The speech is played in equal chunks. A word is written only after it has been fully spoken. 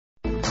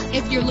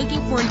If you're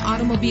looking for an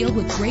automobile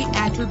with great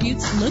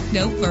attributes, look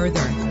no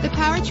further. The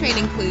powertrain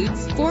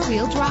includes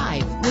four-wheel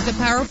drive with a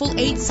powerful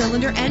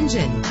 8-cylinder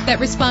engine that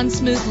responds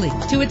smoothly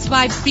to its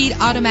 5-speed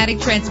automatic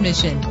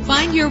transmission.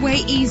 Find your way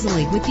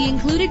easily with the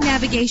included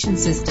navigation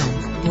system.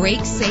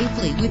 Brake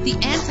safely with the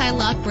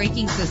anti-lock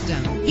braking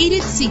system.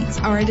 Heated seats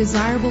are a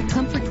desirable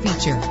comfort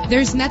feature.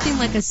 There's nothing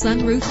like a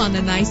sunroof on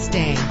a nice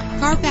day.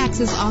 Carfax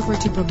is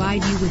offered to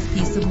provide you with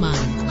peace of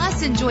mind.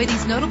 Plus, enjoy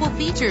these notable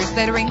features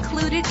that are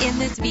included in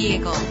this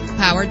vehicle: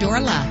 power door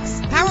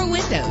locks, power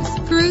windows,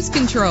 cruise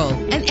control,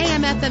 an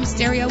AM/FM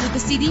stereo with a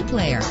CD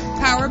player,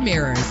 power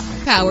mirrors,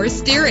 power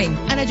steering,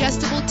 an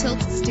adjustable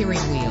tilt steering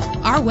wheel.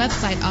 Our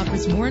website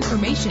offers more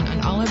information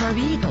on all of our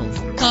vehicles.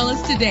 Call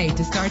us today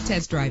to start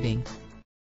test driving.